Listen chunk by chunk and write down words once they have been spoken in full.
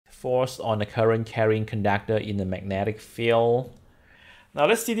force on the current carrying conductor in the magnetic field. Now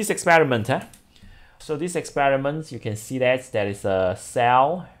let's see this experiment. So this experiment, you can see that there is a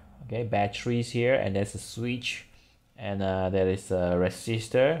cell, okay, batteries here, and there's a switch, and there is a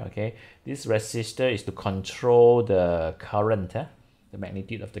resistor. Okay, this resistor is to control the current, the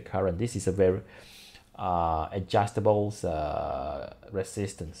magnitude of the current. This is a very adjustable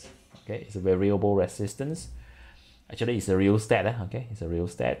resistance. Okay, it's a variable resistance. Actually, it's a rheostat. Okay, it's a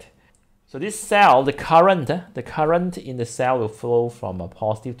rheostat. So this cell, the current in the cell will flow from a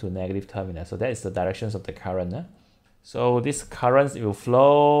positive to a negative terminal. So that is the directions of the current. So this current, it will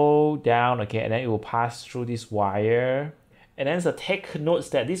flow down, okay, and then it will pass through this wire. And then so take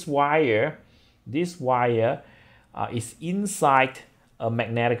note that this wire is inside a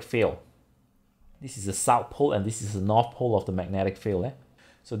magnetic field. This is the south pole and this is the north pole of the magnetic field.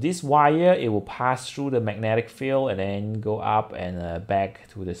 So this wire, it will pass through the magnetic field and then go up and back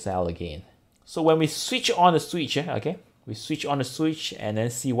to the cell again. So when we switch on the switch, okay, we switch on the switch and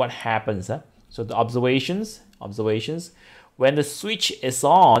then see what happens. So the observations, when the switch is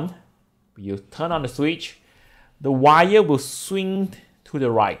on, you turn on the switch, the wire will swing to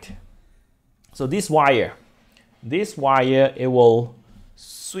the right. So this wire, it will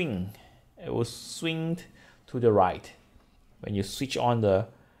swing to the right. When you switch on the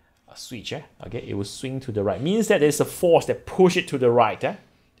switch, okay, it will swing to the right. Means that there's a force that push it to the right.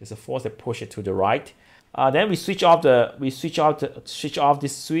 There's a force that push it to the right. Then we switch off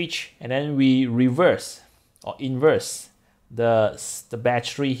this switch, and then we reverse or inverse the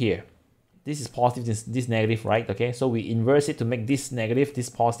battery here. This is positive, this negative, right? Okay, so we inverse it to make this negative, this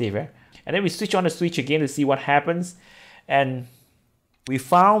positive. And then we switch on the switch again to see what happens, and we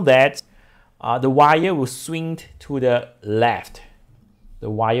found that the wire will swing to the left. The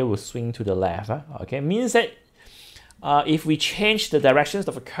wire will swing to the left. Okay, means that if we change the directions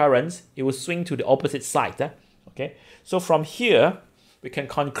of the current, it will swing to the opposite side. Okay, so from here we can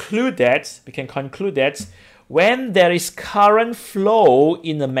conclude that when there is current flow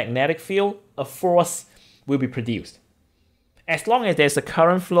in the magnetic field, a force will be produced. As long as there's a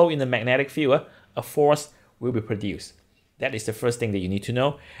current flow in the magnetic field, a force will be produced. That is the first thing that you need to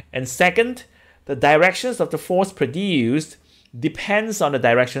know. And second, the directions of the force produced depends on the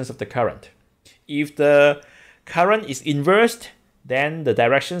directions of the current. If the current is inversed, then the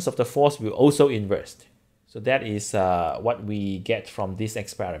directions of the force will also inversed. So that is what we get from this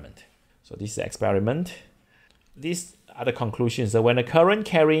experiment. So this experiment, these are the conclusions. So when a current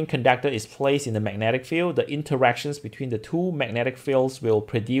carrying conductor is placed in the magnetic field, the interactions between the two magnetic fields will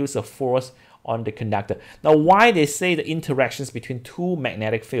produce a force on the conductor. Now, why they say the interactions between two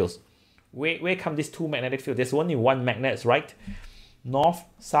magnetic fields? Where come these two magnetic fields? There's only one magnet, right? North,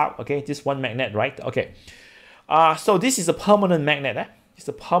 south, okay, this one magnet, right? Okay. So this is a permanent magnet. It's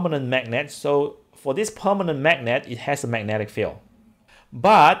a permanent magnet. So for this permanent magnet, it has a magnetic field.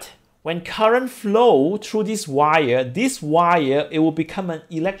 But when current flow through this wire, it will become an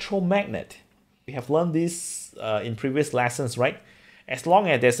electromagnet. We have learned this in previous lessons, right? As long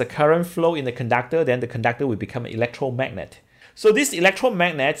as there's a current flow in the conductor, then the conductor will become an electromagnet. So this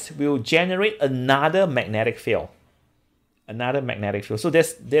electromagnet will generate another magnetic field. Another magnetic field. So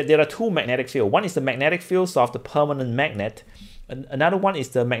there are two magnetic fields. One is the magnetic fields of the permanent magnet. Another one is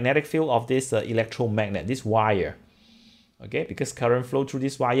the magnetic field of this electromagnet, this wire. Okay, because current flow through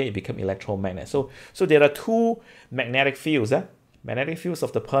this wire, it becomes electromagnet. So there are two magnetic fields. Magnetic fields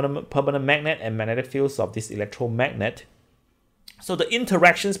of the permanent magnet and magnetic fields of this electromagnet. So the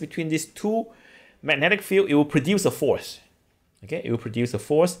interactions between these two magnetic fields, it will produce a force. Okay, it will produce a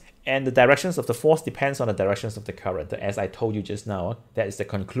force, and the directions of the force depends on the directions of the current. As I told you just now, that is the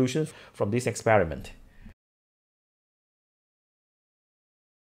conclusion from this experiment.